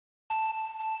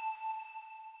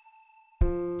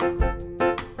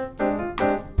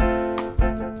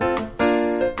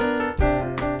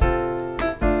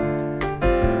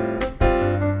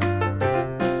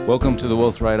Welcome to the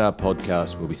Wealth Radar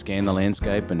podcast, where we scan the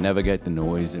landscape and navigate the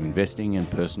noise of investing and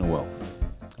personal wealth.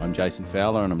 I'm Jason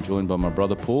Fowler, and I'm joined by my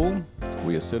brother Paul.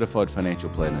 We are certified financial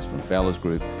planners from Fowler's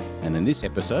Group, and in this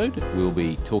episode, we'll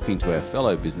be talking to our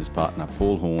fellow business partner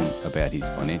Paul Horn about his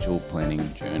financial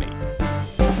planning journey.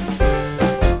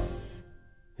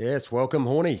 Yes, welcome,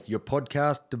 Horny. Your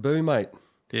podcast debut, mate.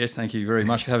 Yes, thank you very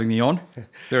much for having me on.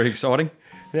 Very exciting.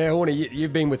 Now, Horny,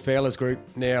 you've been with Fowler's Group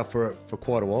now for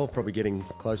quite a while, probably getting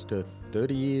close to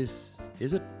 30 years,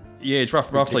 is it? Yeah, it's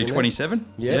roughly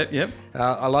 27. Yep.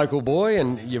 A local boy,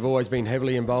 and you've always been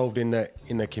heavily involved in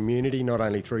the community, not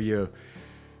only through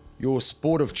your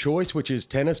sport of choice, which is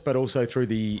tennis, but also through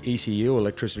the ECU,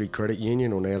 Electricity Credit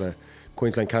Union, or now the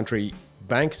Queensland Country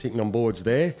Bank, sitting on boards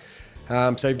there.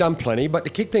 So you've done plenty. But to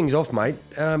kick things off, mate,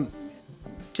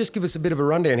 just give us a bit of a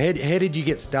rundown. How did you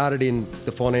get started in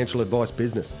the financial advice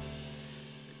business?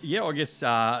 Yeah, I guess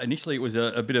initially it was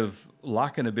a bit of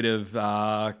luck and a bit of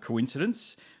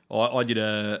coincidence. I did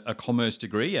a commerce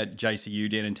degree at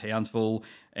JCU down in Townsville,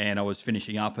 and I was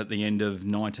finishing up at the end of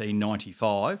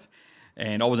 1995,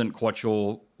 and I wasn't quite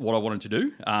sure what I wanted to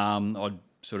do. I'd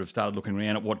sort of started looking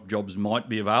around at what jobs might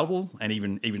be available, and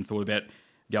even thought about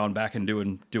going back and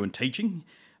doing teaching.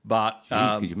 But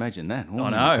Jeez, could you imagine that? I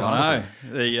know.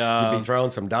 You'd be throwing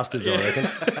some dusters, I reckon.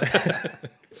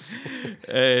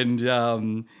 And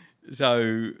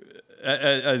so,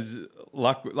 as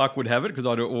luck would have it, because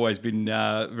I'd always been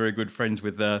very good friends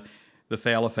with the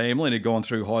Fowler family and had gone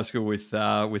through high school with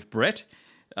Brett.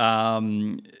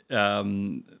 The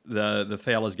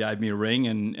Fowlers gave me a ring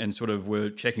and sort of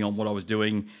were checking on what I was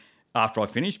doing after I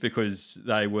finished, because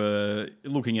they were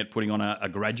looking at putting on a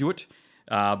graduate.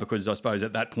 Because I suppose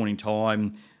at that point in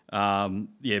time,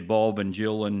 Bob and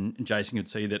Jill and Jason could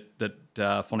see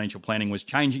that financial planning was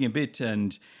changing a bit,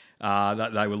 and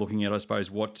that they were looking at, I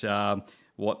suppose, what team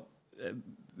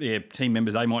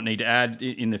members they might need to add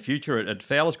in the future at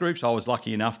Fowler's Group. So I was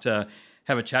lucky enough to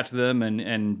have a chat to them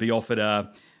and be offered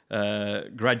a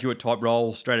graduate type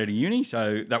role straight out of uni.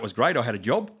 So that was great. I had a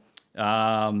job, so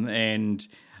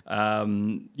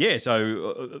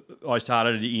I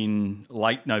started in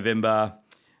late November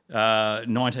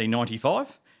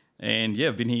 1995, and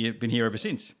I've been here ever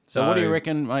since. So what do you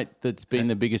reckon, mate, that's been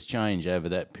the biggest change over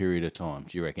that period of time,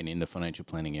 do you reckon, in the financial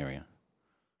planning area?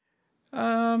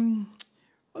 I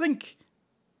think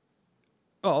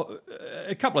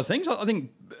a couple of things. I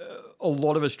think a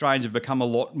lot of Australians have become a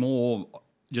lot more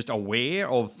just aware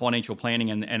of financial planning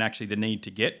and actually the need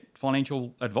to get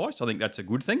financial advice. I think that's a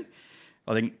good thing.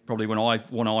 I think probably when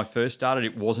I first started,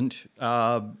 it wasn't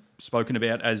spoken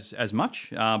about as much,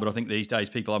 but I think these days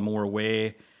people are more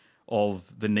aware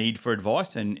of the need for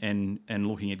advice and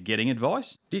looking at getting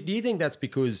advice. Do you think that's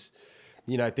because,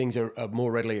 things are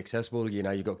more readily accessible?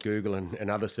 You've got Google and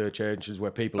other search engines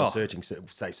where people are searching,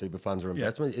 say, super funds or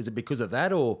investment. Is it because of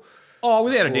that, or? Oh,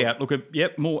 without a doubt.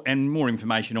 Look, more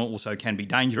information also can be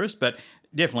dangerous, but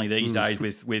definitely these days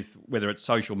with whether it's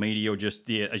social media or just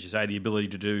as you say, the ability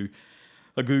to do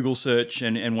a Google search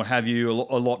and what have you, a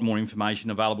lot more information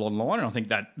available online, and I think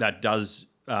that does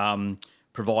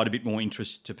provide a bit more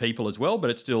interest to people as well. But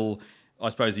it's still, I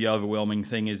suppose, the overwhelming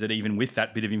thing is that even with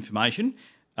that bit of information,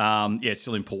 it's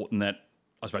still important that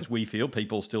I suppose we feel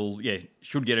people still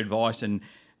should get advice and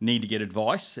need to get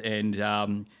advice, and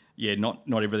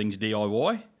not everything's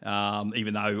DIY.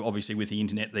 Even though obviously with the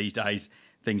internet these days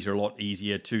things are a lot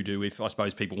easier to do if I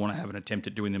suppose people want to have an attempt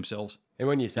at doing themselves. And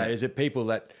when you say, is it people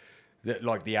that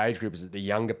like the age group, is it the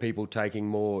younger people taking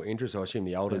more interest? I assume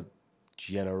the older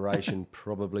generation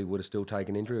probably would have still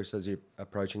taken interest as you're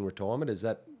approaching retirement. Is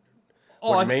that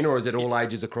what you mean, or is it all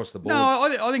ages across the board? No,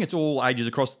 I think it's all ages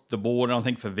across the board, and I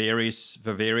think for various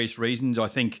reasons. I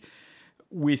think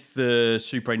with the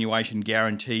superannuation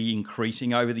guarantee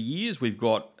increasing over the years, we've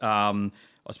got, I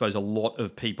suppose, a lot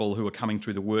of people who are coming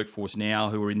through the workforce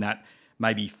now who are in that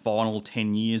maybe final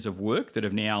 10 years of work that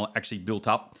have now actually built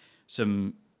up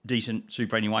some decent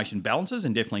superannuation balances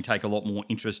and definitely take a lot more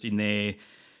interest in their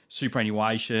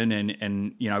superannuation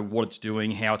and what it's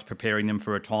doing, how it's preparing them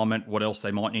for retirement, what else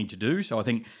they might need to do. So I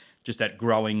think just that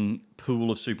growing pool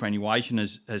of superannuation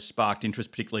has sparked interest,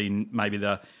 particularly in maybe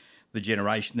the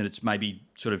generation that it's maybe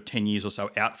sort of 10 years or so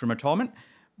out from retirement.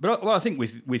 But I think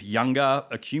with younger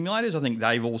accumulators, I think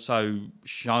they've also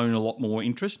shown a lot more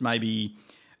interest. Maybe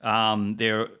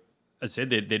they're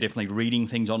definitely reading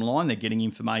things online. They're getting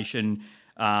information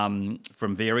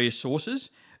from various sources.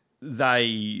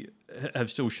 They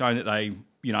have still shown that they,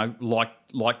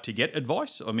 like to get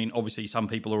advice. I mean, obviously some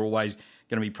people are always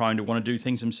going to be prone to want to do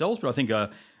things themselves, but I think a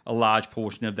large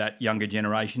portion of that younger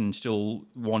generation still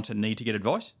want and need to get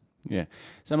advice. Yeah.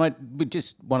 So, mate, but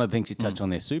just one of the things you touched on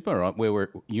there, super, right? Where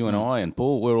you and I and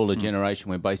Paul, we're all a generation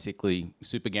where basically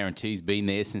super guarantee's been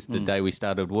there since the day we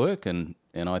started work. And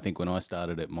I think when I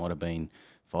started, it might have been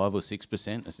 5 or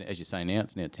 6%. As you say now,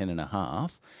 it's now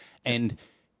 10.5%. And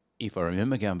if I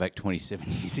remember going back 27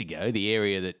 years ago, the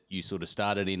area that you sort of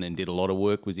started in and did a lot of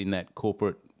work was in that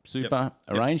corporate super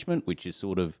arrangement, which has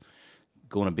sort of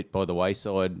gone a bit by the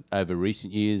wayside over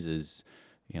recent years as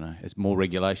more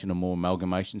regulation and more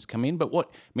amalgamations come in. But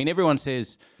everyone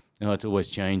says, it's always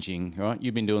changing, right?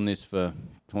 You've been doing this for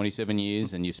 27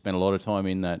 years and you've spent a lot of time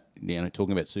in that,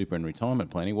 talking about super and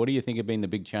retirement planning. What do you think have been the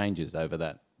big changes over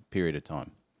that period of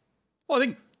time? Well, I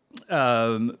think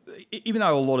even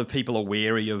though a lot of people are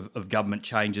wary of government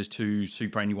changes to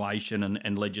superannuation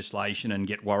and legislation and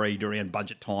get worried around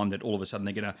budget time that all of a sudden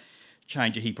they're going to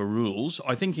change a heap of rules,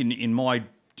 I think in my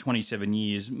 27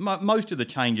 years, most of the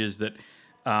changes that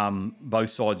both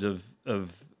sides of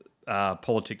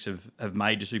politics have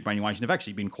made to superannuation have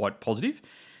actually been quite positive.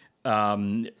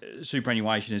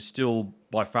 Superannuation is still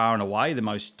by far and away the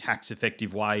most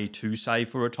tax-effective way to save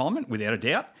for retirement, without a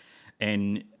doubt.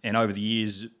 And over the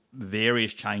years,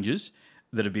 various changes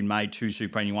that have been made to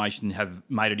superannuation have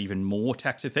made it even more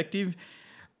tax-effective.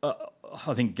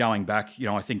 I think going back,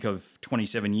 I think of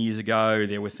 27 years ago,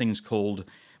 there were things called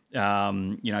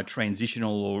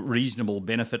transitional or reasonable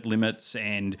benefit limits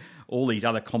and all these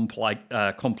other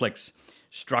complex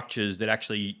structures that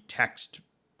actually taxed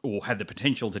or had the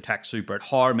potential to tax super at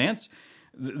higher amounts.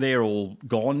 They're all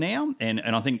gone now, and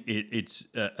I think it's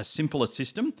a simpler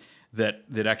system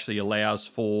that actually allows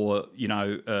for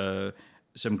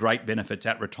some great benefits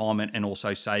at retirement and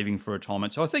also saving for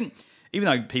retirement. So I think even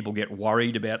though people get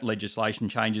worried about legislation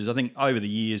changes, I think over the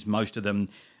years most of them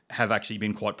have actually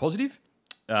been quite positive.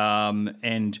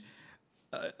 And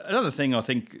another thing I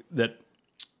think that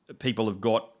people have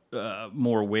got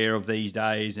more aware of these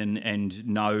days and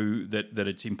know that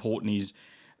it's important is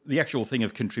the actual thing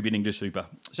of contributing to super.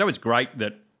 So it's great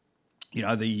that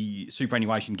the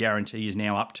superannuation guarantee is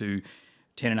now up to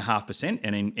 10.5%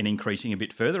 and increasing a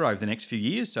bit further over the next few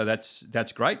years. So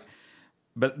that's great.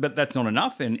 But that's not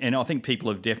enough. And I think people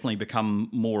have definitely become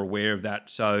more aware of that.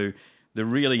 So the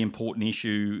really important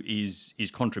issue is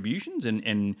contributions,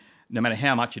 and no matter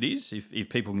how much it is, if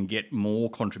people can get more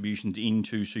contributions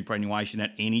into superannuation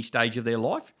at any stage of their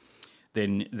life,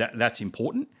 then that's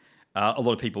important. A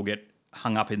lot of people get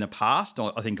hung up in the past,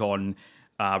 I think, on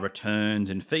returns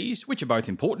and fees, which are both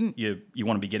important. You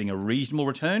want to be getting a reasonable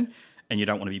return, and you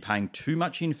don't want to be paying too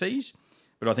much in fees.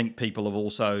 But I think people have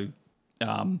also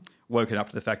woken up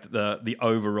to the fact that the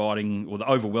overriding or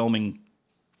the overwhelming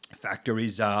factor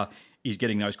is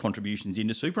getting those contributions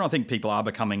into super. And I think people are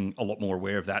becoming a lot more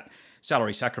aware of that.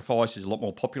 Salary sacrifice is a lot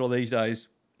more popular these days.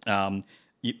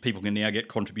 People can now get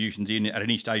contributions in at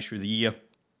any stage through the year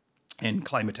and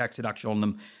claim a tax deduction on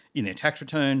them in their tax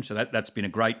return. So that's been a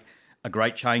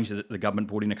great change that the government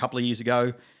brought in a couple of years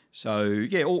ago. So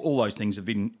yeah, all those things have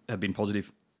been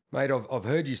positive. Mate, I've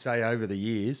heard you say over the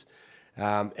years,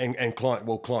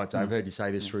 clients. I've heard you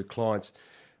say this through clients.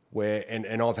 Where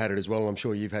and I've had it as well, and I'm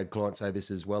sure you've had clients say this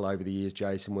as well over the years,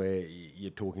 Jason, where you're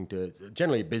talking to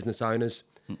generally business owners,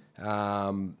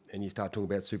 and you start talking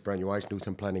about superannuation, doing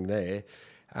some planning there,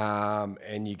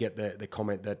 and you get the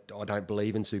comment that I don't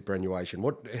believe in superannuation.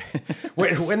 What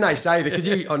when they say that?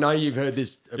 Because I know you've heard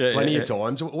this plenty of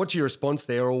times. What's your response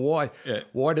there, or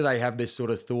why do they have this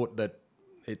sort of thought that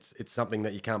it's something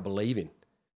that you can't believe in?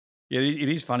 Yeah, it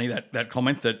is funny that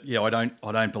comment that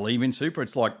I don't believe in super.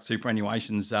 It's like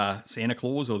superannuation's Santa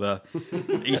Claus or the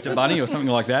Easter Bunny or something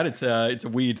like that. It's a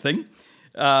weird thing.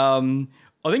 I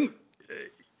think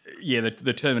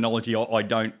the terminology I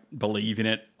don't believe in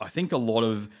it. I think a lot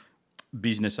of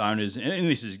business owners, and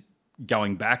this is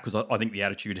going back because I think the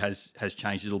attitude has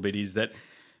changed a little bit, is that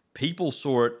people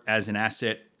saw it as an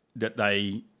asset that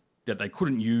they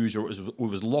couldn't use, or it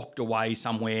was locked away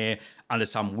somewhere under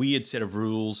some weird set of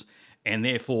rules, and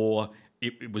therefore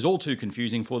it was all too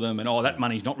confusing for them, and that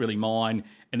money's not really mine,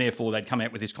 and therefore they'd come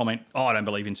out with this comment, I don't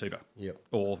believe in super. Yep.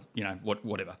 Or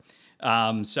whatever.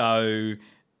 So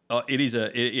it is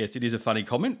a funny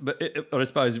comment, but I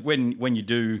suppose when you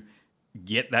do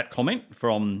get that comment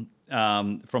from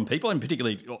people, and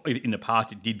particularly in the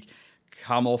past it did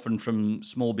come often from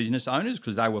small business owners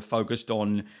because they were focused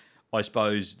on, I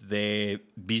suppose, their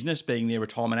business being their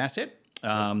retirement asset.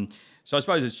 So I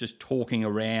suppose it's just talking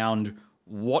around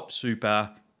what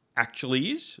super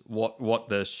actually is, what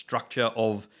the structure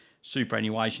of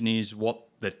superannuation is, what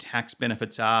the tax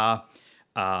benefits are,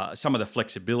 some of the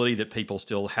flexibility that people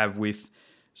still have with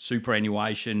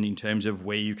superannuation in terms of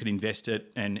where you can invest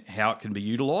it and how it can be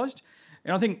utilised.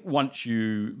 And I think once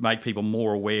you make people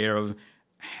more aware of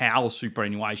how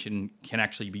superannuation can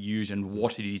actually be used and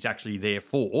what it is actually there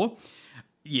for,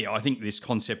 I think this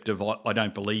concept of I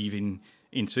don't believe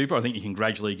in super, I think you can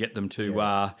gradually get them to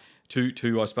I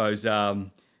suppose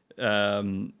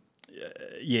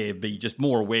be just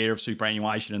more aware of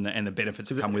superannuation and the benefits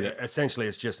that come with it. Essentially,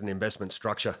 it's just an investment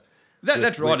structure.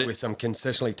 That's right. With some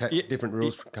concessionally different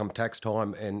rules come tax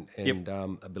time and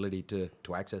ability to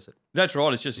access it. That's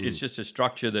right. It's just a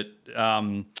structure that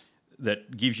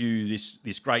that gives you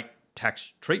this great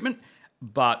tax treatment.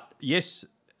 But yes,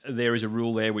 there is a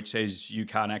rule there which says you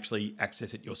can't actually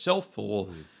access it yourself or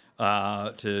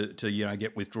to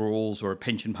get withdrawals or a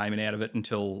pension payment out of it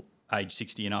until age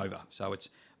 60 and over. So it's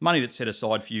money that's set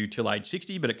aside for you till age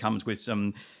 60, but it comes with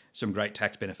some great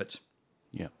tax benefits.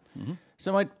 Yeah. Mm-hmm.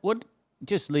 So, mate,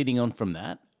 just leading on from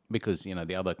that, because,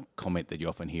 the other comment that you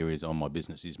often hear is, my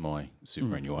business is my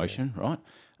superannuation, right?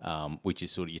 Which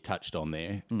is sort of, you touched on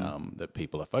there, that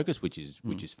people are focused, which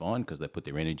is fine because they put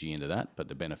their energy into that. But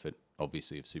the benefit,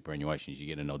 obviously, of superannuation is you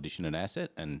get an additional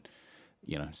asset and,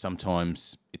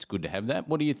 sometimes it's good to have that.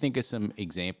 What do you think are some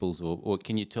examples or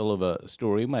can you tell of a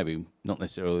story, maybe not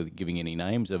necessarily giving any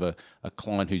names, of a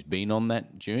client who's been on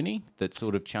that journey that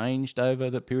sort of changed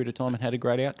over the period of time and had a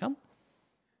great outcome?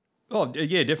 Oh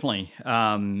yeah, definitely.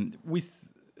 I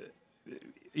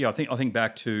think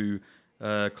back to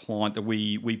a client that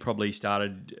we probably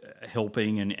started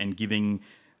helping and giving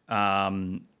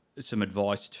some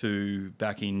advice to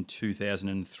back in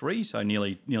 2003, so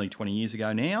nearly 20 years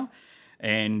ago now,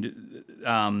 and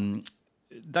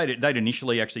they'd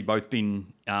initially actually both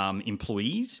been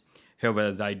employees.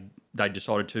 However, they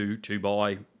decided to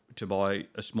buy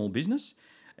a small business,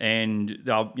 and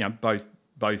they're both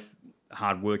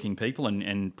hard-working people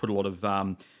and put a lot of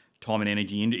time and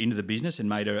energy into the business and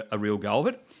made a real go of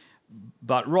it.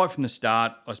 But right from the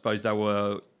start, I suppose they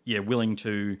were willing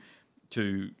to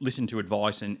listen to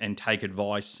advice and take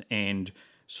advice, and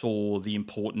saw the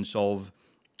importance of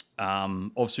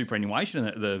superannuation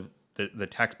and the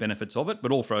tax benefits of it,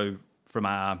 but also from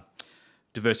a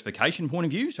diversification point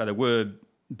of view. So they were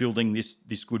building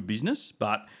this good business,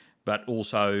 but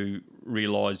also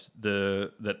realised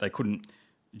that they couldn't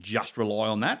just rely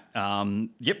on that.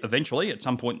 Eventually, at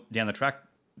some point down the track,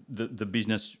 the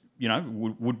business,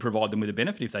 would provide them with a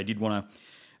benefit if they did want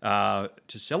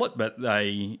to sell it. But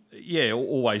they,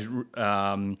 always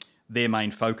their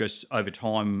main focus over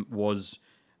time was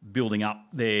building up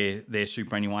their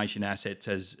superannuation assets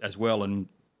as well, and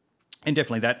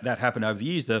definitely that happened over the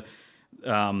years. The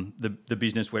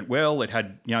business went well. It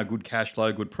had good cash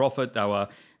flow, good profit. They were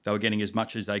getting as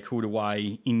much as they could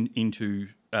away into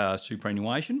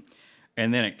superannuation,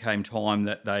 and then it came time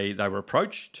that they were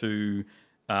approached to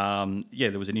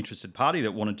there was an interested party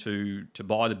that wanted to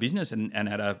buy the business and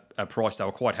at a price they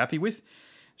were quite happy with.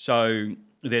 So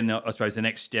then I suppose the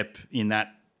next step in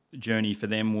that journey for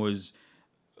them was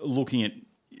looking at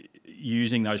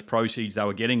using those proceeds they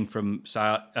were getting from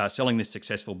selling this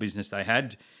successful business they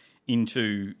had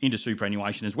into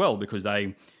superannuation as well, because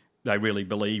they really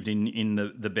believed in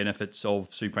the benefits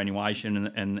of superannuation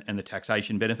and the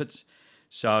taxation benefits.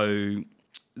 So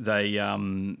they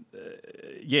then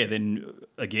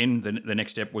again the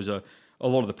next step was a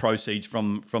lot of the proceeds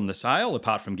from the sale,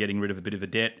 apart from getting rid of a bit of a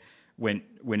debt, went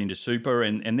into super,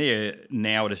 and they're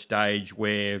now at a stage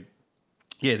where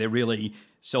they're really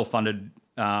self-funded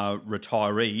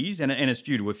retirees, and it's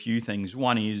due to a few things.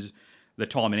 One is the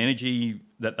time and energy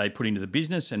that they put into the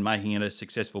business and making it a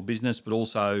successful business, but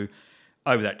also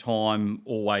over that time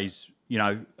always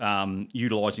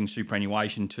utilising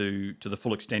superannuation to the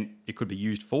full extent it could be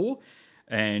used for.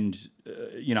 And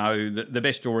the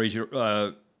best stories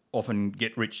often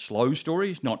get rich slow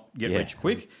stories, not get rich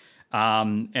quick.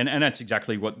 And that's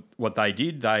exactly what they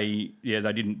did. They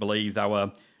didn't believe they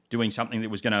were doing something that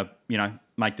was going to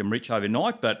make them rich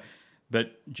overnight, but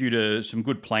due to some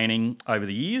good planning over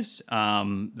the years,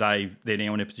 they're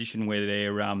now in a position where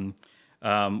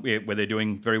they're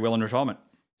doing very well in retirement.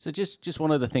 So just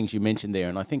one of the things you mentioned there,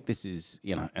 and I think this is,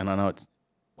 and I know it's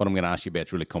what I'm going to ask you about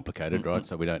is really complicated, right?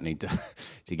 So we don't need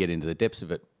to get into the depths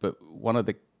of it. But one of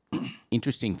the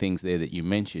interesting things there that you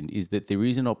mentioned is that there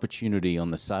is an opportunity on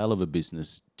the sale of a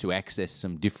business to access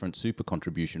some different super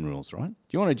contribution rules, right? Do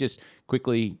you want to just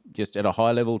quickly, just at a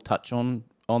high level, touch on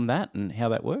that and how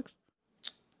that works?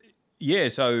 Yeah,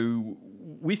 so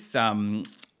with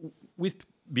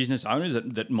business owners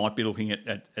that might be looking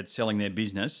at selling their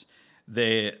business,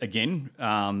 there again,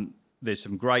 there's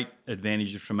some great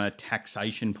advantages from a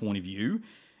taxation point of view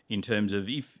in terms of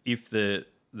if the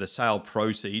sale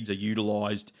proceeds are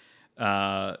utilised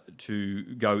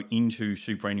to go into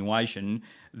superannuation,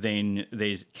 then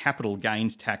there's capital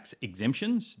gains tax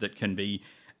exemptions that can be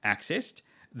accessed.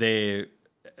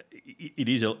 It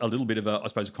is a little bit of a, I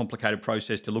suppose, a complicated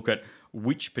process to look at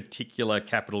which particular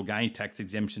capital gains tax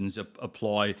exemptions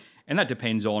apply, and that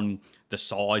depends on the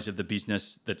size of the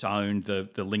business that's owned,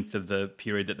 the length of the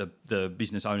period that the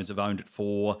business owners have owned it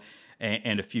for,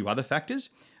 and a few other factors.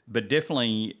 But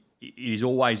definitely, it is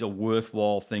always a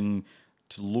worthwhile thing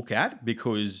to look at,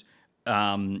 because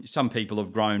some people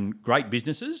have grown great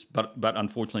businesses, but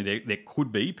unfortunately there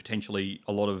could be potentially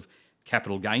a lot of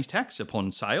capital gains tax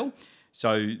upon sale.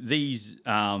 So these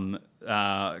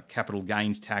capital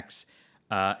gains tax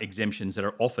exemptions that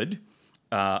are offered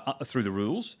through the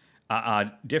rules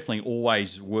are definitely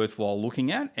always worthwhile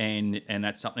looking at, and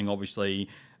that's something obviously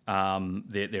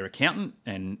their accountant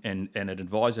and an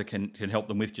advisor can help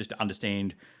them with, just to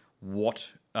understand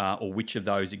what or which of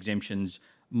those exemptions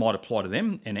might apply to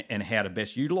them and how to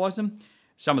best utilise them.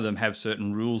 Some of them have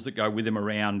certain rules that go with them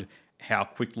around how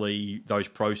quickly those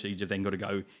proceeds have then got to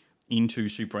go into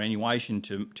superannuation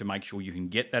to make sure you can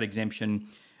get that exemption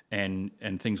and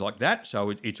things like that.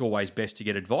 So it's always best to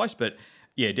get advice. But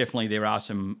yeah, definitely there are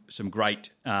some great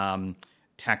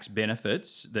tax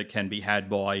benefits that can be had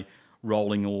by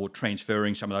rolling or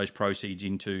transferring some of those proceeds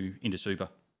into super.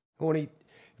 Horny,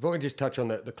 if I can just touch on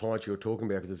the clients you were talking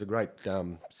about, because it's a great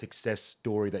success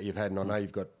story that you've had, and I know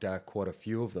you've got quite a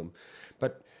few of them.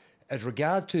 But as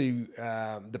regard to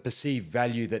the perceived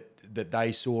value that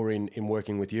they saw in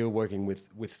working with you, working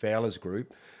with Fowler's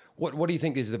Group, what do you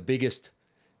think is the biggest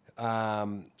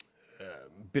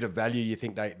bit of value you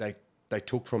think they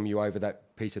took from you over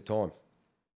that piece of time?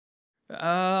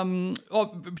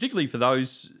 Particularly for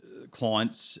those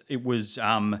clients, it was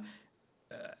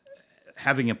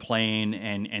having a plan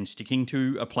and sticking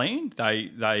to a plan.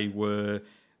 They were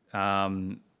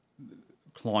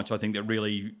clients, I think, that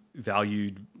really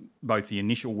valued both the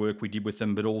initial work we did with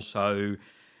them, but also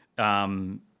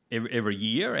every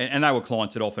year. And they were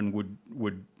clients that often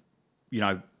would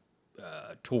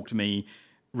talk to me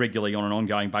regularly on an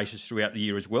ongoing basis throughout the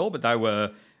year as well. But they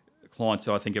were clients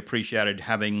that I think appreciated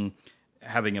having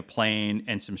a plan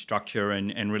and some structure,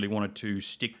 and really wanted to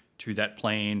stick to that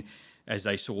plan, as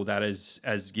they saw that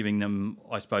as giving them,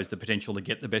 I suppose, the potential to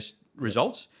get the best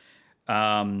results.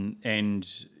 And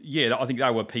yeah, I think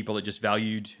they were people that just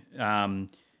valued having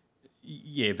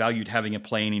a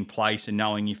plan in place, and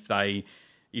knowing if they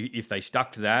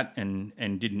stuck to that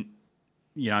and didn't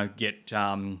get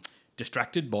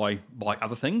distracted by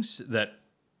other things, that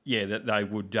they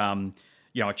would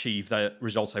achieve the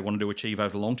results they wanted to achieve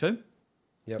over the long term.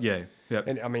 Yep. Yeah. Yep.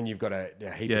 And I mean, you've got a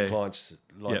heap of clients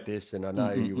like this, and I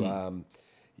know you've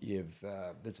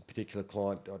there's a particular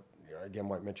client. Again,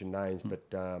 won't mention names, but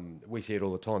we see it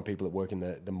all the time. People that work in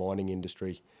the mining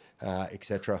industry,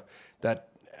 etc., that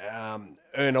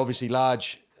earn obviously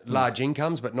large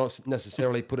incomes, but not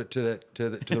necessarily put it to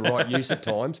the right use at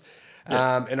times.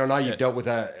 And I know you've dealt with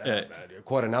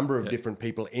quite a number of different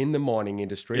people in the mining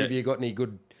industry. Have you got any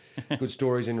good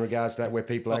stories in regards to that, where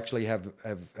people actually have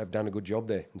done a good job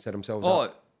there and set themselves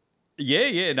up?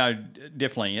 No,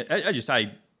 definitely. As you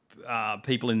say,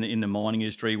 people in the mining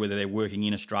industry, whether they're working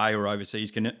in Australia or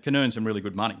overseas, can earn some really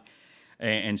good money,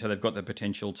 and so they've got the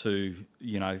potential to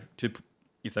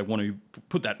if they want to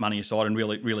put that money aside and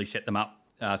really set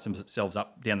themselves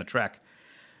up down the track.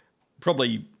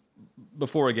 Probably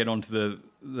before I get on to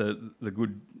the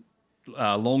good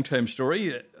long-term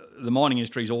story, the mining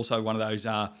industry is also one of those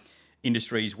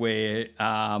industries where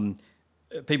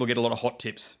people get a lot of hot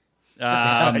tips.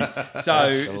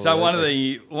 So one of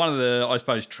the I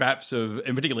suppose traps of,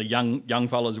 and particularly young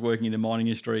fellas working in the mining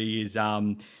industry, is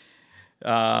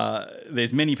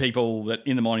there's many people that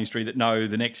in the mining industry that know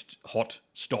the next hot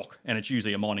stock, and it's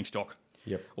usually a mining stock.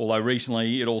 Yep. Although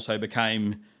recently it also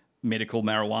became medical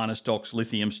marijuana stocks,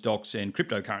 lithium stocks, and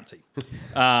cryptocurrency.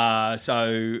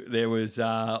 So there was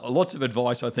lots of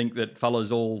advice, I think, that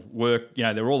fellas all work.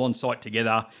 They're all on site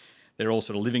together. They're all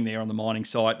sort of living there on the mining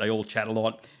site. They all chat a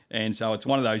lot. And so it's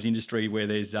one of those industries where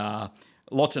there's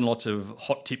lots and lots of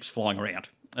hot tips flying around.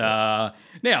 Now,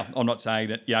 I'm not saying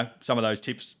that some of those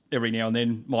tips every now and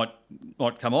then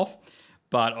might come off,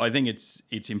 but I think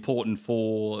it's important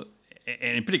for,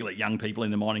 and particularly young people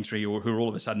in the mining industry who are all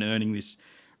of a sudden earning this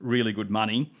really good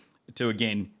money, to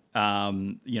again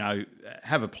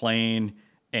have a plan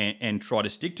and try to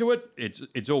stick to it.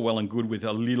 It's all well and good with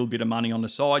a little bit of money on the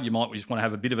side. You might just want to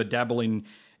have a bit of a dabble in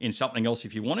something else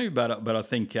if you want to, but I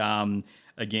think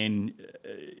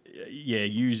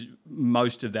use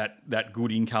most of that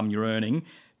good income you're earning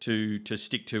to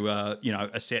stick to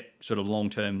a set sort of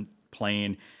long-term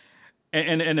plan.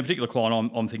 And a particular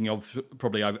client I'm thinking of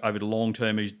probably over the long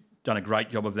term who's done a great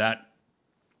job of that.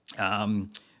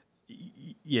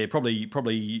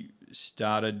 Probably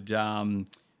started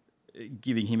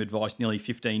giving him advice nearly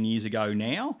 15 years ago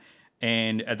now.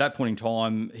 And at that point in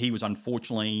time, he was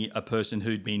unfortunately a person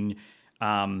who'd been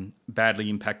badly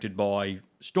impacted by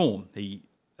storm. He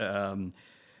family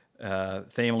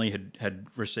had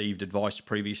received advice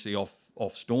previously off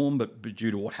storm, but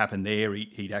due to what happened there,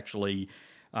 he'd actually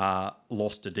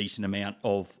lost a decent amount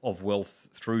of wealth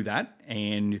through that.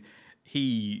 And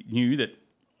he knew that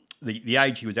the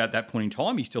age he was at that point in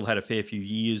time, he still had a fair few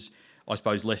years, I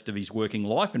suppose, left of his working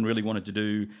life, and really wanted to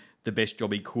do the best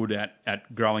job he could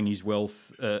at growing his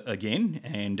wealth again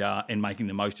and making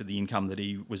the most of the income that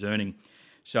he was earning.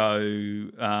 So,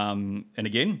 and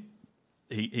again,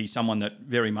 he's someone that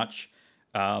very much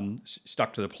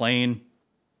stuck to the plan.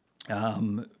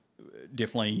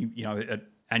 Definitely, at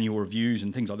annual reviews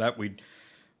and things like that,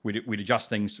 we'd adjust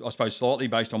things, I suppose, slightly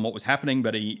based on what was happening,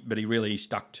 but he really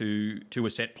stuck to a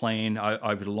set plan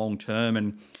over the long term,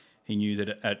 and he knew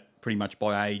that at pretty much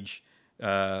by age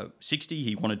 60,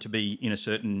 he wanted to be in a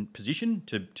certain position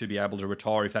to be able to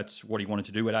retire if that's what he wanted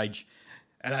to do at age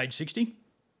 60.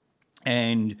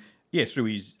 And yeah, through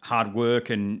his hard work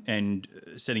and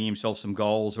setting himself some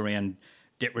goals around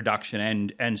debt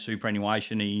reduction and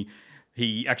superannuation,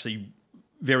 he actually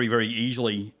very, very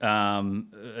easily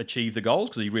achieved the goals,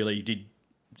 because he really did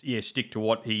stick to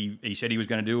what he said he was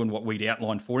going to do and what we'd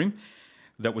outlined for him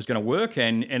that was going to work.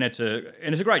 And it's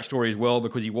a great story as well,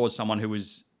 because he was someone who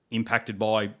was impacted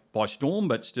by storm,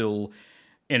 but still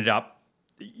ended up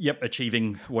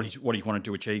achieving what he wanted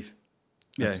to achieve.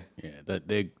 Yeah,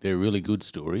 they're really good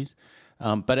stories.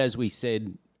 But as we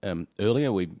said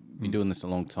earlier, we've been doing this a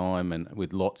long time, and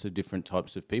with lots of different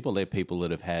types of people. They're people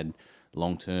that have had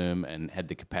long-term and had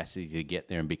the capacity to get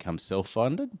there and become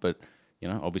self-funded. But,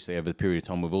 obviously over the period of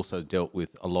time, we've also dealt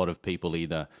with a lot of people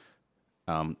either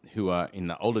who are in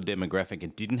the older demographic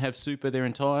and didn't have super their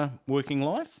entire working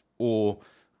life, or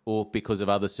because of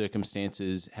other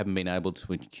circumstances haven't been able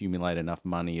to accumulate enough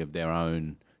money of their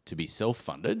own to be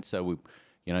self-funded. So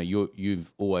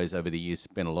you've always over the years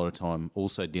spent a lot of time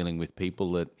also dealing with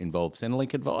people that involve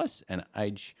Centrelink advice and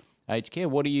aged care.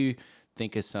 What do you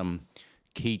think are some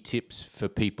key tips for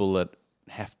people that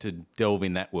have to delve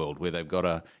in that world, where they've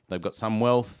got some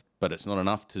wealth, but it's not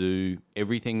enough to do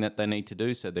everything that they need to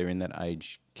do, so they're in that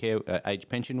age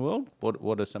pension world?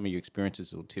 What are some of your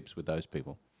experiences or tips with those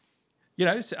people?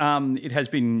 It has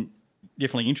been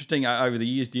definitely interesting over the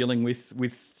years dealing with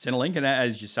Centrelink, and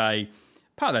as you say,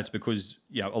 part of that's because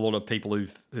a lot of people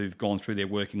who've gone through their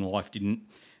working life didn't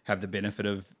have the benefit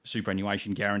of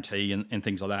superannuation guarantee and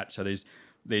things like that. So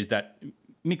there's that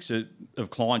mix of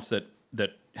clients that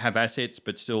have assets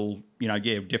but still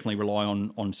definitely rely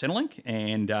on Centrelink,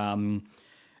 and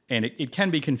it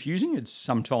can be confusing. It's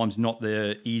sometimes not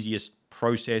the easiest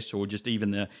process or just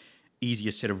even the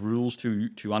easiest set of rules to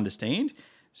understand.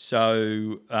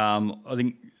 So I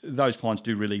think those clients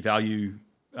do really value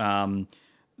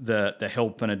the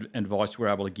help and advice we're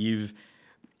able to give.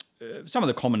 Some of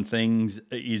the common things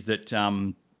is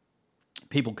that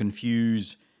people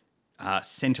confuse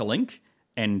Centrelink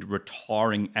and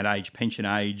retiring at pension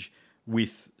age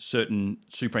with certain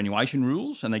superannuation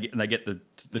rules, and they get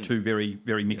the two very,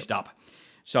 very mixed up.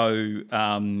 So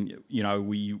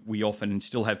we often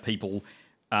still have people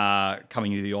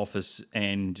coming into the office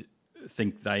and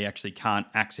think they actually can't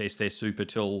access their super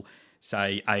till,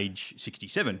 say, age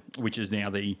 67, which is now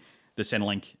the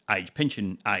Centrelink age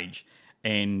pension age.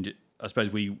 And I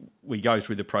suppose we go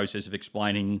through the process of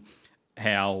explaining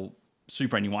how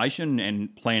superannuation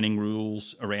and planning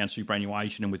rules around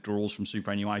superannuation and withdrawals from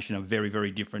superannuation are very,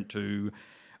 very different to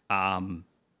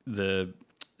the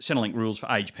Centrelink rules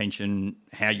for age pension,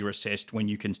 how you're assessed, when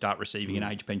you can start receiving an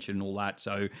age pension and all that.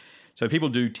 So people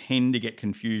do tend to get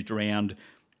confused around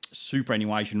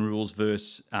superannuation rules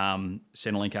versus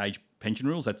Centrelink age pension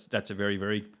rules. That's a very,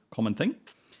 very common thing.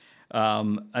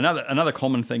 Another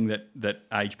common thing that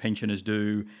age pensioners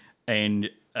do, and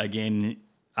again,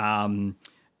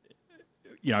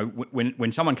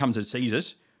 when someone comes and sees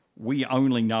us, we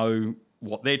only know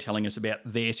what they're telling us about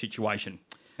their situation.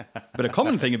 But a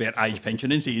common thing about age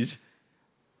pensioners is,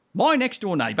 my next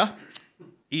door neighbour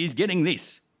is getting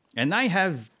this, and they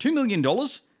have $2 million,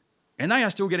 and they are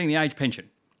still getting the age pension.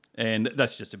 And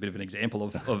that's just a bit of an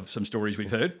example of some stories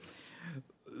we've heard.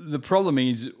 The problem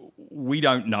is we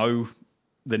don't know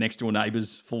the next door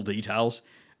neighbour's full details.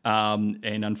 And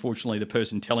unfortunately, the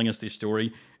person telling us this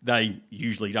story, they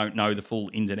usually don't know the full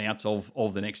ins and outs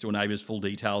of the next door neighbour's full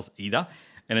details either.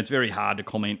 And it's very hard to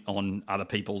comment on other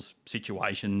people's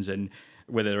situations. And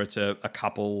whether it's a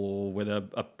couple or whether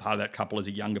a part of that couple is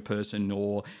a younger person,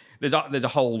 or there's a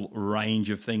whole range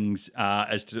of things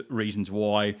as to reasons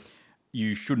why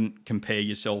you shouldn't compare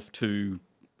yourself to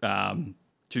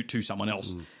someone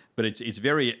else. But it's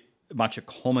very much a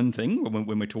common thing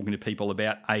when we're talking to people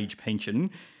about age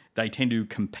pension. They tend to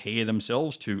compare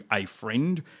themselves to a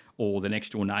friend or the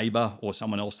next door neighbour or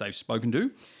someone else they've spoken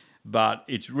to. But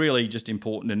it's really just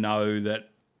important to know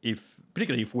that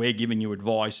particularly if we're giving you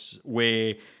advice,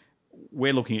 we're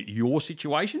looking at your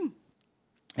situation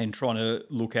and trying to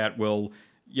look at,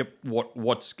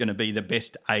 what's going to be the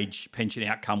best age pension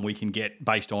outcome we can get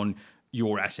based on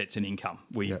your assets and income.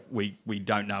 We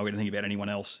don't know anything about anyone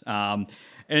else.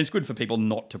 And it's good for people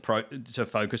not to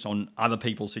focus on other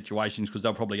people's situations, because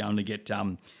they'll probably only get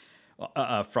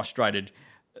frustrated.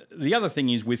 The other thing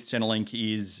is with Centrelink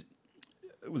is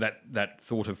that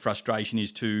thought of frustration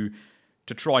is to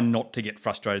try not to get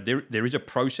frustrated. There is a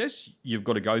process you've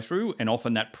got to go through, and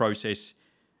often that process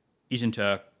isn't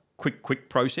a quick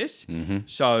process. Mm-hmm.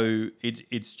 So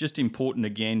it's just important,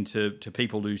 again, to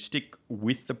people to stick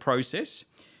with the process.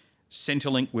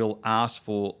 Centrelink will ask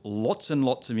for lots and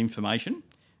lots of information,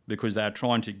 because they are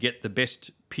trying to get the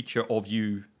best picture of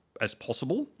you as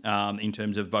possible in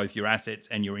terms of both your assets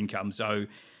and your income. So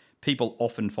people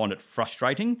often find it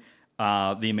frustrating,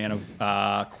 the amount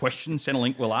of questions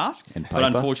Centrelink will ask. But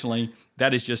unfortunately,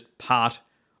 that is just part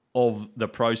of the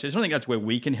process. I think that's where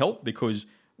we can help, because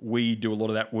we do a lot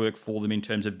of that work for them in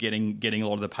terms of getting a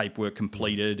lot of the paperwork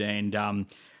completed and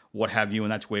what have you.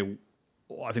 And that's where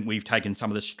I think we've taken some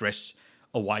of the stress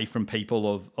away from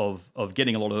people of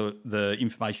getting a lot of the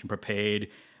information prepared,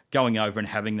 going over and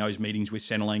having those meetings with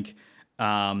Centrelink,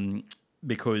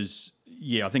 because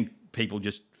I think people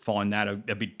just find that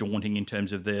a bit daunting in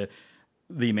terms of the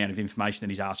amount of information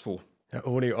that he's asked for.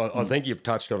 Audie, I think you've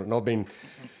touched on it, and I've been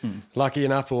lucky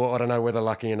enough, or I don't know whether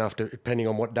lucky enough, depending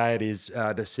on what day it is,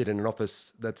 to sit in an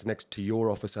office that's next to your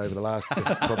office over the last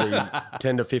probably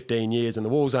 10 to 15 years, and the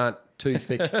walls aren't too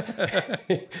thick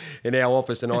in our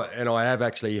office, and I have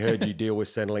actually heard you deal with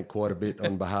Centrelink quite a bit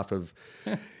on behalf of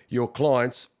your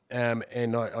clients,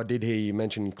 and I did hear you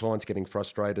mention clients getting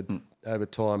frustrated over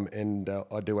time, and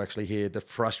I do actually hear the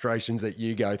frustrations that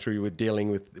you go through with dealing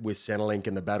with Centrelink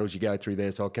and the battles you go through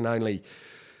there. So I can only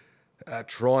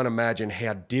try and imagine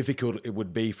how difficult it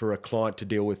would be for a client to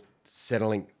deal with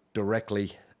Centrelink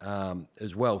directly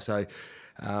as well. So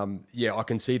I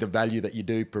can see the value that you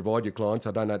do provide your clients.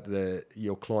 I don't know that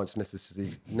your clients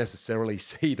necessarily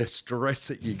see the stress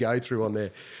that you go through on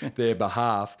their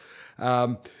behalf.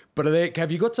 But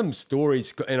have you got some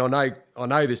stories? And I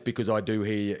know this because I do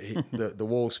hear the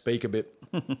walls speak a bit.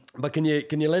 But can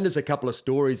you lend us a couple of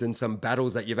stories and some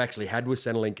battles that you've actually had with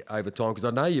Centrelink over time? Because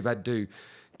I know you've had to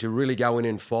really go in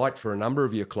and fight for a number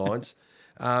of your clients.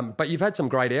 But you've had some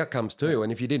great outcomes too.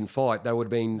 And if you didn't fight, they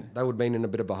would have been in a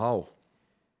bit of a hole.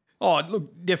 Oh,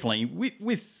 look, definitely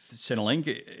with Centrelink,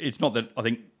 it's not that I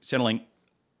think Centrelink,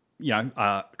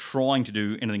 are trying to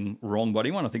do anything wrong by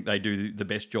anyone. I think they do the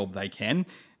best job they can,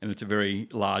 and it's a very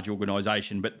large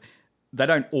organisation. But they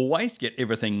don't always get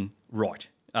everything right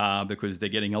because they're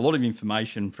getting a lot of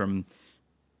information from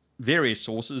various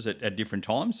sources at different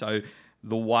times. So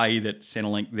the way that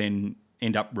Centrelink then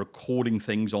end up recording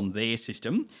things on their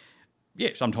system,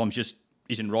 sometimes just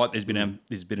isn't right. There's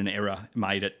been an error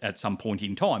made at some point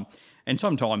in time, and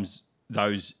sometimes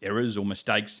those errors or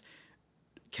mistakes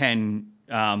can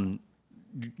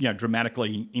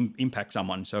dramatically impact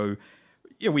someone. So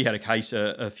we had a case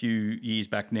a few years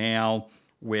back now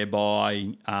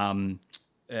whereby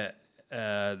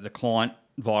the client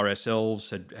via ourselves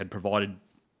had provided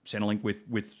Centrelink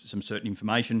with some certain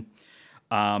information,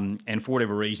 and for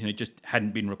whatever reason it just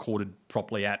hadn't been recorded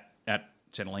properly at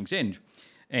Centrelink's end.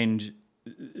 And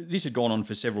this had gone on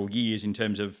for several years in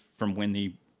terms of from when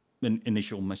the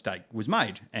initial mistake was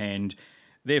made, and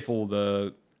therefore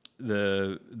the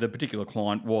particular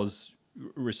client was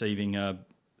receiving a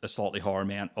slightly higher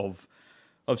amount of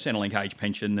Centrelink age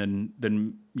pension than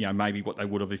maybe what they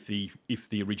would have if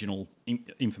the original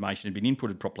information had been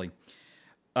inputted properly.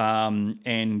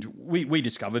 And we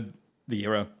discovered the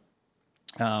error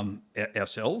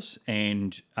ourselves,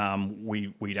 and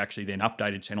we'd actually then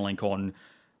updated Centrelink on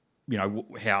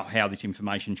how this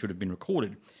information should have been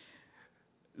recorded.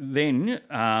 Then,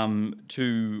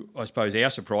 to, I suppose, our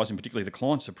surprise, and particularly the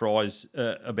client's surprise,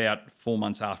 about 4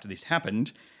 months after this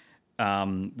happened,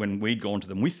 when we'd gone to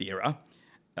them with the error,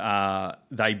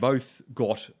 they both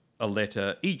got a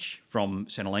letter each from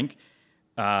Centrelink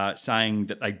saying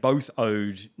that they both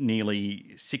owed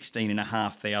nearly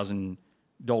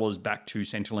 $16,500 back to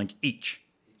Centrelink each.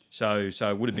 So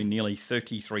it would have been nearly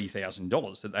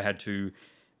 $33,000 that they had to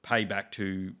pay back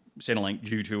to Centrelink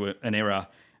due to an error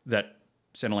that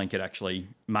Centrelink had actually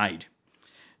made.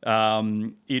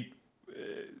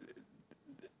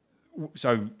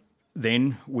 So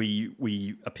then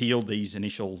we appealed these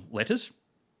initial letters,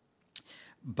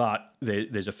 but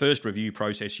there's a first review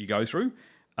process you go through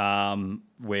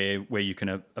where you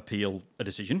can appeal a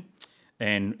decision,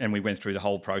 and we went through the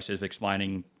whole process of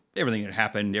explaining everything that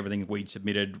happened, everything we'd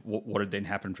submitted, what had then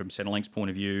happened from Centrelink's point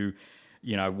of view,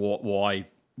 why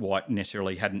it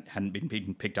necessarily hadn't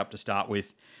been picked up to start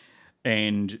with,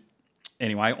 and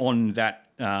anyway, on that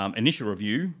initial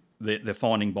review, the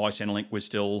finding by Centrelink was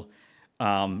still,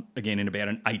 again, in about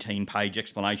an 18-page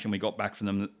explanation we got back from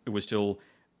them, it was still,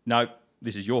 no,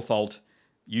 this is your fault.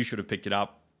 You should have picked it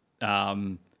up.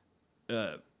 We're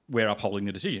upholding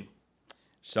the decision.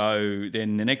 So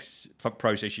then the next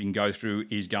process you can go through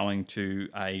is going to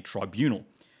a tribunal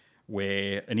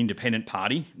where an independent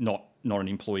party, not an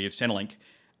employee of Centrelink,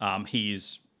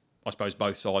 hears, I suppose,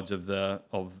 both sides of the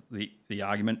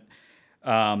argument.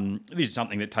 This is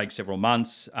something that takes several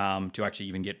months to actually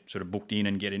even get sort of booked in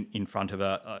and get in front of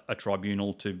a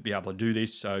tribunal to be able to do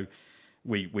this. So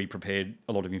we prepared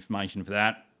a lot of information for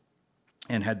that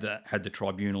and had the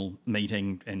tribunal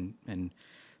meeting and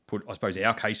put, I suppose,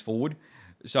 our case forward.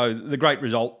 So the great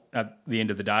result at the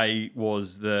end of the day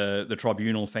was the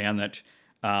tribunal found that,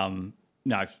 no,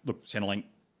 look, Centrelink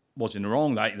was in the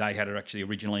wrong. They had actually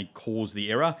originally caused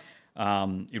the error.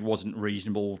 It wasn't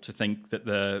reasonable to think that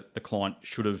the client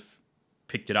should have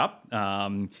picked it up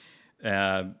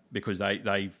because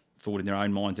they thought in their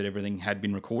own minds that everything had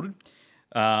been recorded.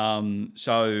 Those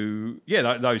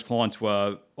clients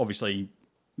were obviously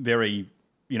very,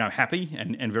 happy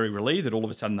and very relieved that all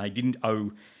of a sudden they didn't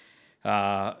owe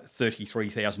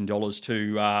 $33,000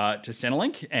 to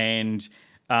Centrelink. And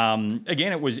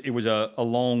again, it was a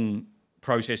long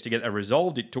process to get that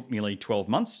resolved. It took nearly 12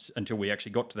 months until we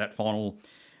actually got to that final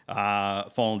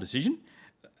decision.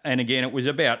 And again, it was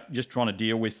about just trying to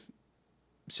deal with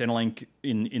Centrelink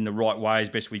in the right way as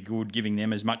best we could, giving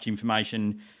them as much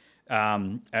information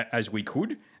as we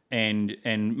could, and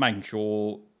making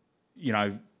sure,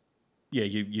 you're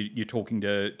talking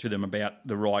to them about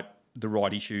the right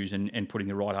issues and putting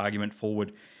the right argument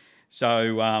forward.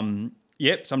 So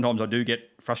sometimes I do get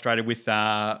frustrated with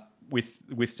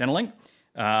Centrelink.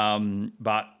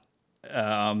 But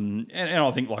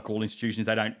I think, like all institutions,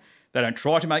 they don't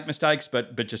try to make mistakes,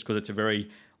 but just because it's a very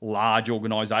large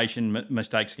organisation,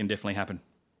 mistakes can definitely happen.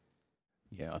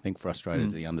 Yeah, I think frustrated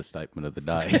is the understatement of the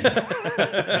day.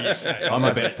 I'm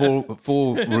about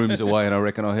four rooms away, and I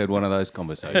reckon I heard one of those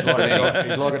conversations.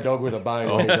 He's like a dog with a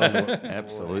bone. When he's on the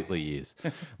Absolutely is.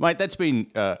 Mate, that's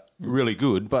been really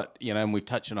good, but, and we've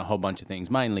touched on a whole bunch of things,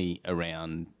 mainly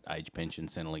around age pension,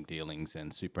 Centrelink dealings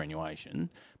and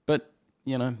superannuation. But,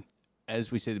 as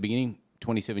we said at the beginning,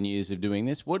 27 years of doing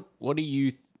this, what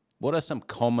are some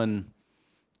common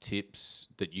tips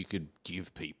that you could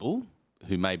give people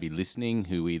who may be listening,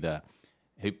 who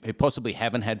possibly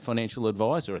haven't had financial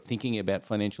advice or are thinking about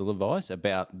financial advice,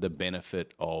 about the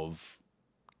benefit of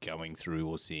going through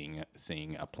or seeing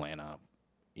a planner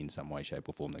in some way, shape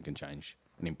or form that can change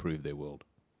and improve their world?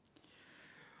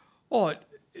 Oh,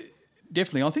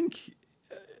 definitely. I think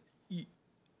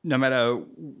no matter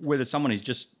whether someone is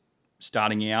just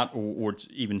starting out or it's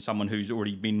even someone who's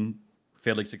already been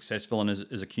fairly successful and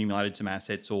has accumulated some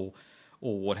assets or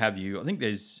what have you, I think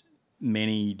there's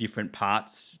many different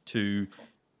parts to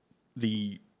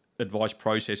the advice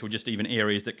process, or just even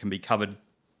areas that can be covered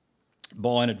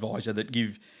by an advisor that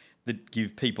give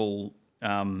people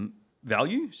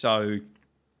value. So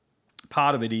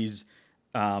part of it is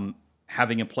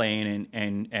having a plan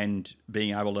and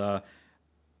being able to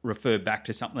refer back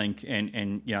to something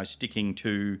and sticking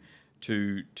to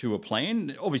a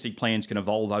plan. Obviously, plans can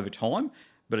evolve over time,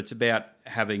 but it's about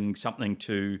having something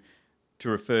to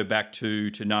refer back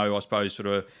to know, I suppose, sort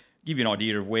of give you an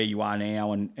idea of where you are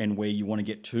now and where you want to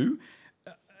get to.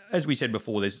 As we said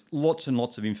before, there's lots and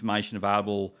lots of information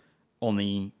available on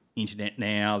the internet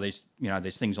now. There's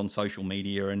things on social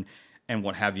media and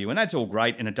what have you, and that's all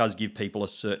great, and it does give people a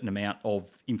certain amount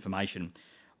of information.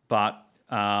 But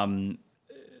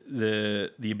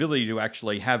the ability to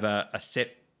actually have a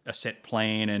set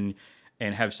plan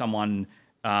and have someone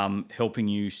helping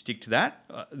you stick to that,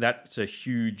 that's a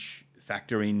huge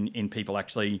factor in people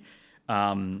actually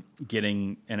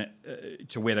getting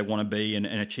to where they want to be and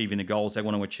achieving the goals they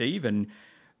want to achieve. And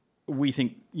we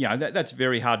think that's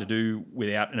very hard to do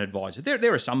without an advisor.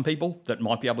 There are some people that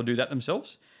might be able to do that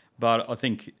themselves, but I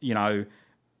think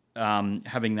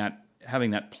having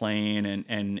that plan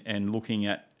and looking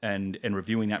at and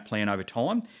reviewing that plan over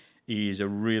time is a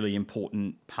really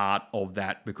important part of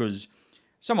that, because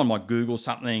someone might Google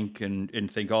something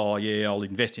and think, oh, yeah, I'll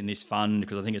invest in this fund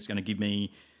because I think it's going to give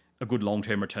me a good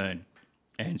long-term return.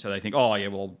 And so they think, oh, yeah,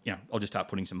 well, I'll just start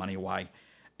putting some money away.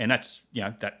 And that's,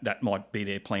 that might be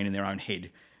their plan in their own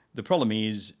head. The problem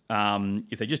is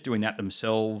if they're just doing that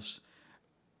themselves,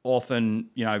 often,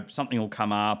 something will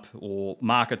come up, or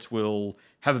markets will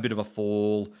have a bit of a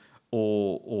fall,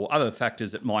 or other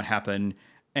factors that might happen.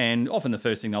 And often the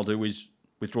first thing they'll do is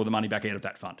withdraw the money back out of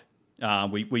that fund.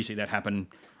 We see that happen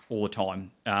all the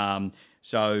time.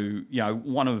 So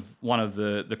one of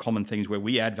the common things where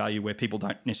we add value, where people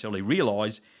don't necessarily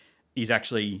realise, is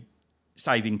actually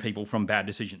saving people from bad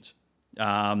decisions.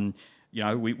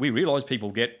 We realise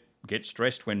people get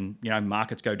stressed when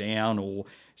markets go down, or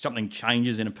something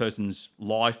changes in a person's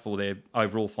life or their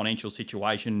overall financial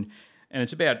situation, and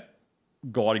it's about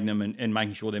guiding them and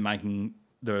making sure they're making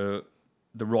the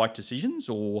right decisions,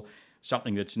 or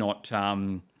something that's not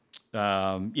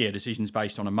decisions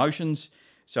based on emotions.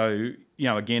 So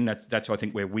again, that's I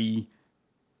think where we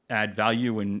add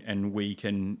value and we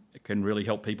can really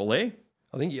help people there.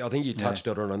 I think you touched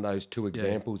on those two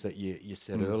examples that you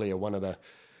said earlier. I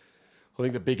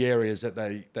think the big areas that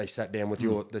they sat down with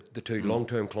the two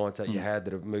long-term clients that you had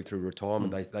that have moved through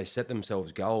retirement, they set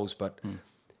themselves goals, but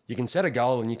you can set a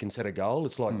goal and you can set a goal.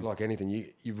 It's like anything.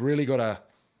 You've really got to,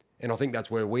 and I think that's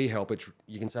where we help.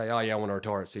 You can say, oh yeah, I want to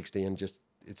retire at 60, and just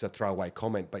it's a throwaway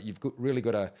comment, but you've really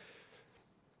got to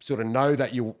sort of know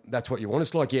that that's what you want.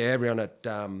 It's like, everyone at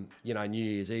New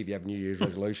Year's Eve, you have a New Year's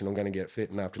resolution, I'm going to get fit,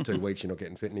 and after 2 weeks you're not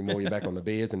getting fit anymore, you're back on the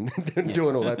beers and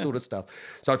doing all that sort of stuff.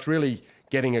 So it's really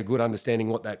getting a good understanding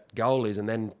what that goal is, and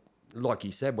then, like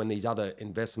you said, when these other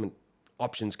investment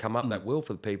options come up that will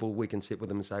for the people, we can sit with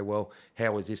them and say, well,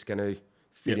 how is this going to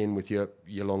fit in with your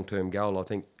long-term goal? I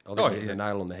think you hit the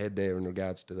nail on the head there in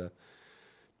regards to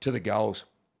the goals.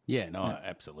 Yeah, no,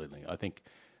 absolutely. I think,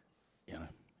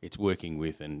 it's working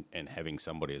with and having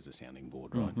somebody as a sounding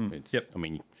board, right? Mm-hmm. I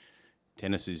mean,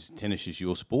 tennis is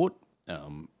your sport.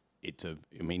 From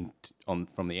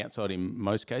the outside, in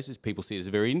most cases, people see it as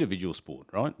a very individual sport,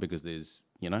 right? Because there's,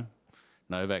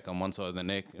 Novak on one side of the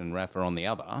neck and Rafa on the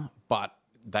other, but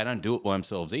they don't do it by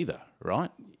themselves either,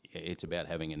 right? It's about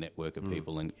having a network of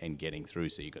people and getting through,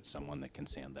 so you've got someone that can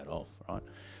sound that off, right?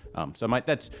 So, mate,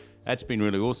 that's been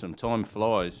really awesome. Time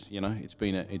flies, It's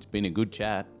been a good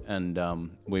chat, and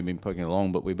we've been poking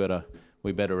along, but we better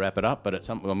wrap it up. But at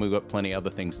some point, we've got plenty of other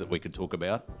things that we could talk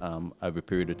about over a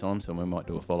period of time, so we might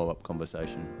do a follow-up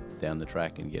conversation down the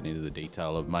track and get into the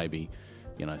detail of maybe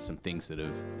some things that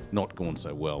have not gone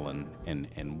so well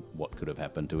and what could have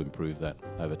happened to improve that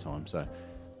over time. So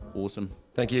awesome.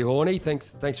 Thank you, Horny.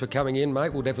 Thanks for coming in,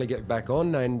 mate. We'll definitely get back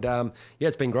on. And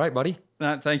it's been great, buddy.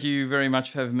 Thank you very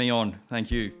much for having me on. Thank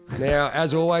you. Now,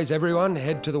 as always, everyone,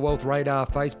 head to the Wealth Radar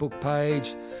Facebook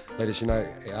page. Let us know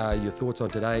your thoughts on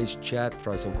today's chat.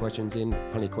 Throw some questions in.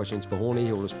 Plenty of questions for Horny.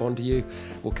 He'll respond to you.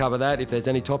 We'll cover that. If there's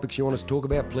any topics you want us to talk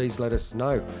about, please let us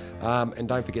know. And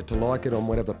don't forget to like it on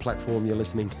whatever platform you're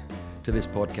listening to this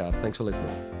podcast. Thanks for listening.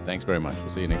 Thanks very much.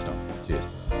 We'll see you next time. Cheers.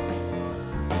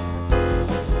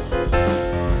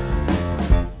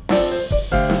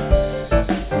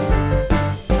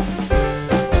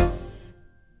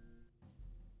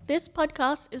 This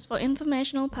podcast is for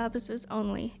informational purposes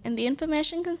only, and the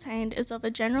information contained is of a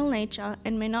general nature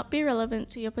and may not be relevant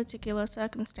to your particular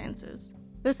circumstances.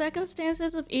 The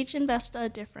circumstances of each investor are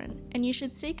different, and you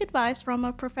should seek advice from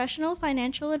a professional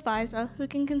financial advisor who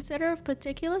can consider if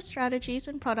particular strategies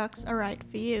and products are right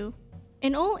for you.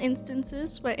 In all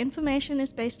instances where information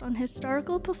is based on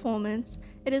historical performance,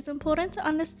 it is important to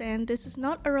understand this is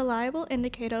not a reliable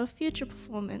indicator of future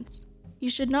performance. You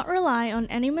should not rely on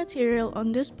any material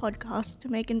on this podcast to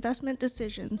make investment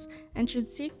decisions and should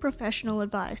seek professional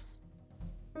advice.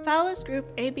 Fowler's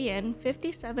Group ABN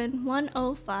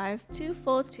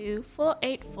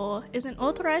 57105242-484 is an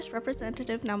authorized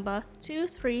representative number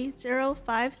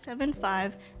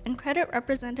 230575 and credit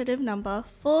representative number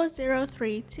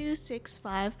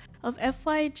 403265 of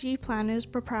FYG Planners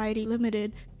Propriety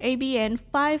Limited, ABN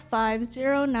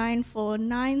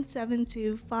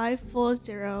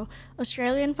 55094972-540,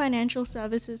 Australian Financial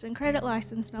Services and Credit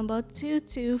License number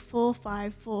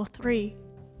 224543.